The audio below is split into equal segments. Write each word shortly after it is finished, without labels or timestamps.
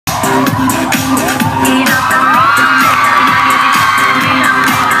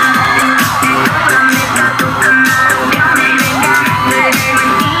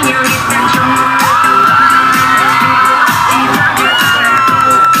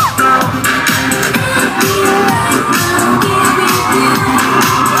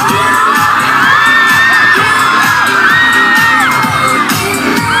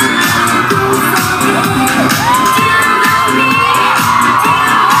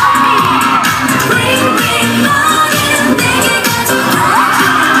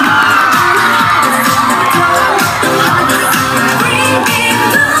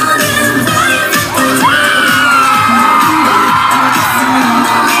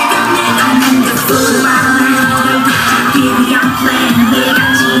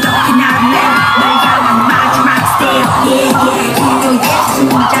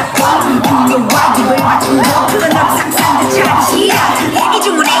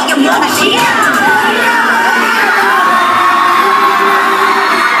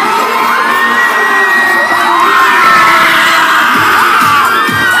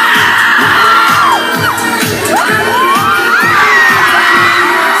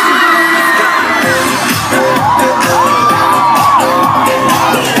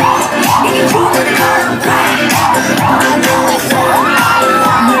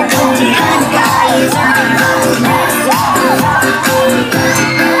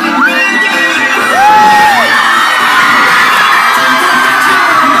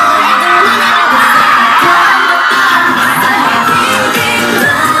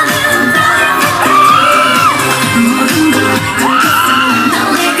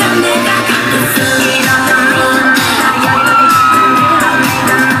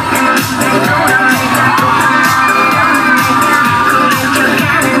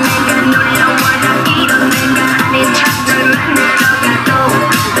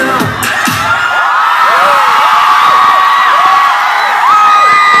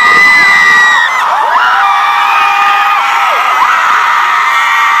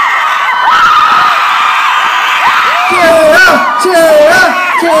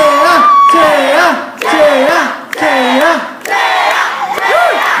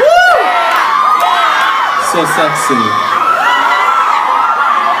So sexy.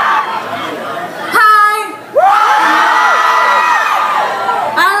 Hi!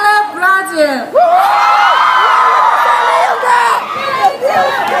 I love Brazil!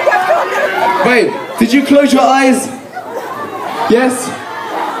 Wait, did you close your eyes? Yes?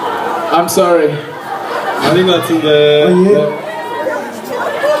 I'm sorry. 아닌 것 같은데.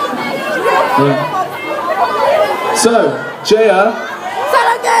 So, JeA.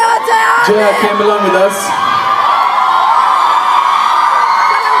 JeA came along with us.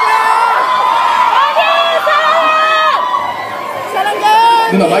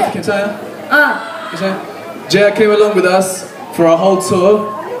 누나 마이크 괜찮아요? 괜찮아요? JeA came along with us for a whole tour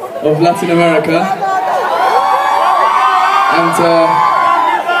of Latin America. And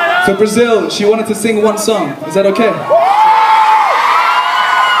for Brazil, she wanted to sing one song. Is that okay?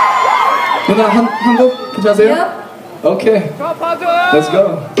 누나 한국 괜찮으세요? Yep. Okay. Let's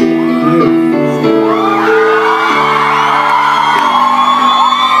go.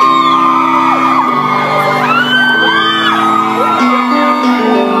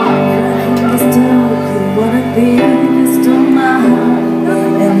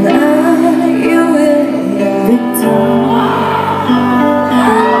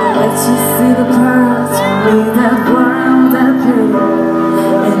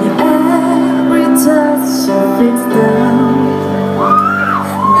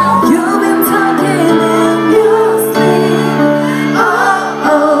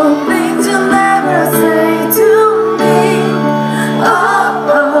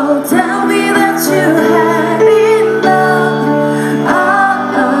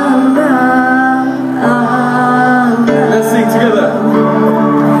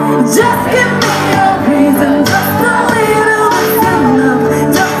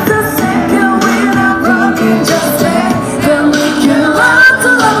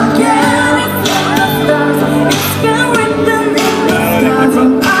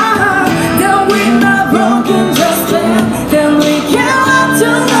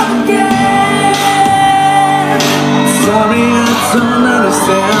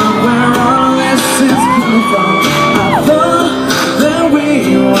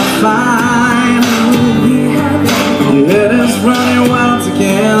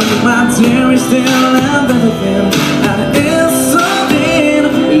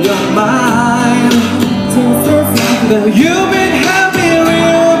 You've been having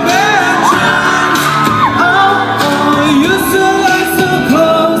real bad times. Oh, you used to lie so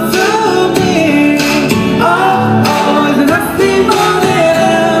close to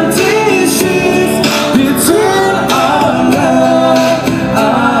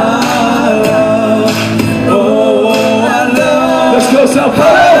Sao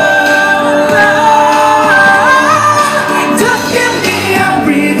Paulo.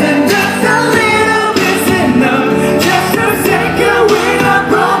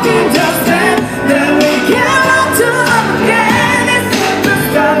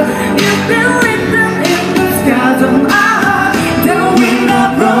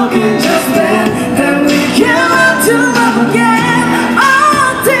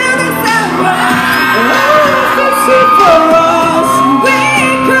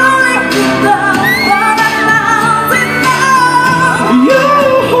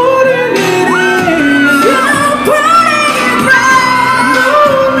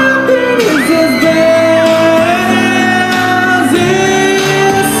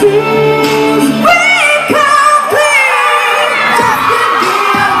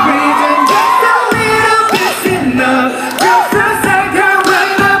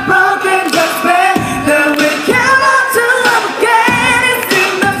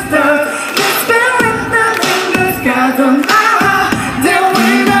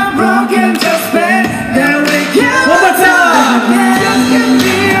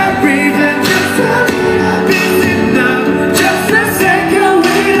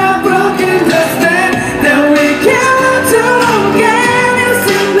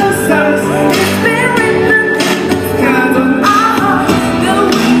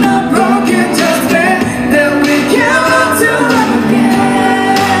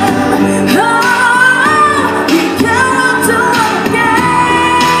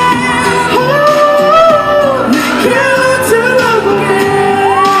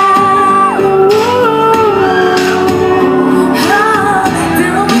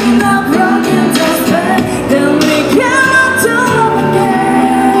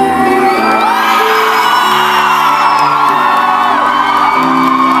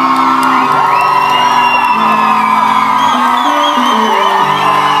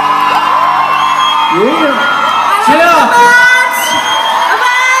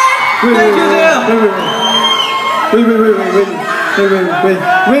 Thank you, JeA.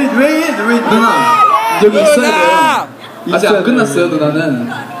 Wait. 누나 여기 있어야 돼요. 아직 안 끝났어요,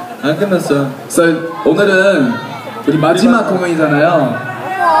 누나는. 안 끝났어. So 오늘은 우리 마지막 공연이잖아요.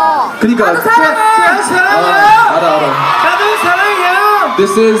 그러니까 나도 사랑해요. 알아. 나도 사랑해요.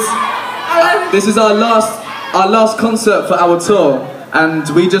 This is our last concert for our tour, and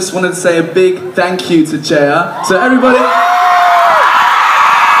we just wanted to say a big thank you to JeA. So everybody,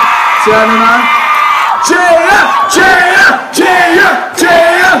 JeA 누나, JeA.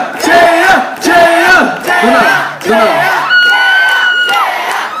 누나.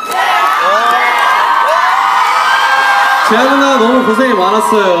 JeA 누나 너무 고생이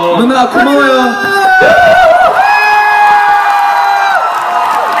많았어요. 누나 고마워요.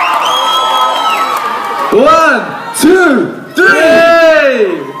 One, two,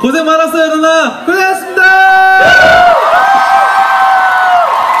 three. 고생 많았어요, 누나. 고생하셨습니다.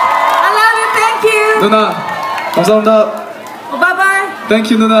 I love you. Thank you. 누나 감사합니다. Bye bye.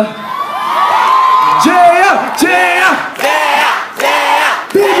 Thank you, 누나. JeA.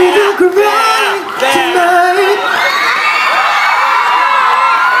 Baby, don't cry tonight.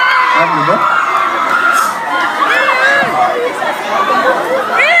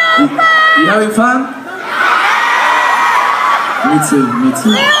 You having fun? Me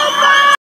too.